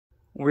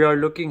We are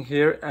looking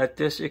here at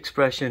this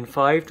expression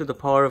 5 to the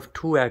power of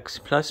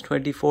 2x plus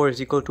 24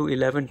 is equal to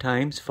 11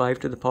 times 5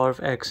 to the power of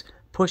x.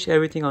 Push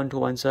everything onto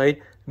one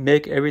side,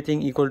 make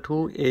everything equal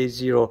to a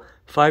 0.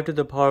 5 to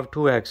the power of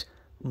 2x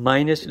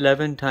minus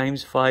 11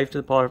 times 5 to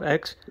the power of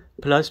x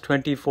plus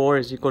 24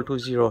 is equal to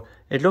 0.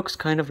 It looks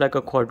kind of like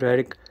a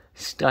quadratic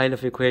style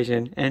of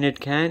equation, and it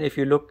can, if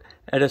you look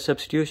at a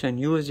substitution,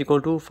 u is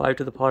equal to 5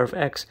 to the power of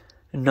x.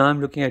 Now I'm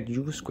looking at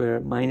u square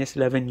minus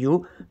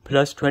 11u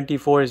plus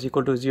 24 is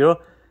equal to 0,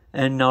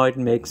 and now it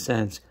makes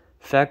sense.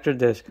 Factor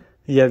this.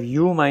 You have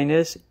u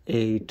minus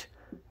 8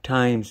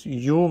 times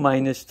u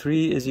minus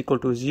 3 is equal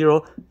to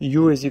 0.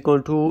 U is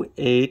equal to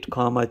 8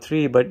 comma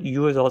 3, but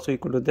u is also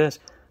equal to this.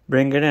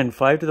 Bring it in.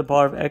 5 to the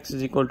power of x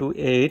is equal to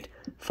 8.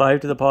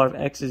 5 to the power of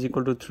x is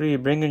equal to 3.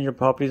 Bring in your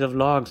properties of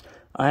logs.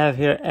 I have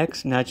here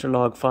x natural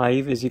log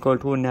 5 is equal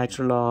to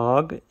natural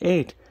log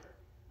 8.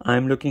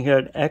 I'm looking here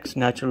at x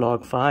natural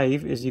log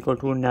 5 is equal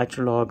to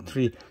natural log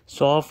 3.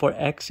 Solve for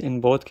x in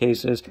both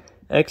cases.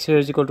 X here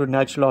is equal to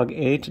natural log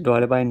 8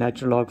 divided by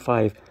natural log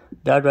 5.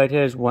 That right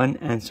here is one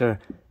answer.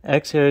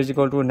 X here is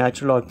equal to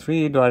natural log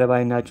 3 divided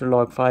by natural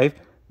log 5.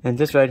 And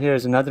this right here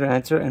is another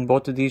answer, and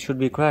both of these should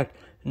be correct.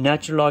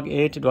 Natural log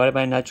 8 divided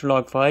by natural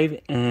log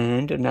 5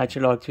 and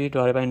natural log 3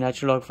 divided by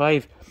natural log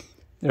 5.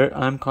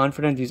 I'm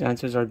confident these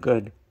answers are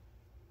good.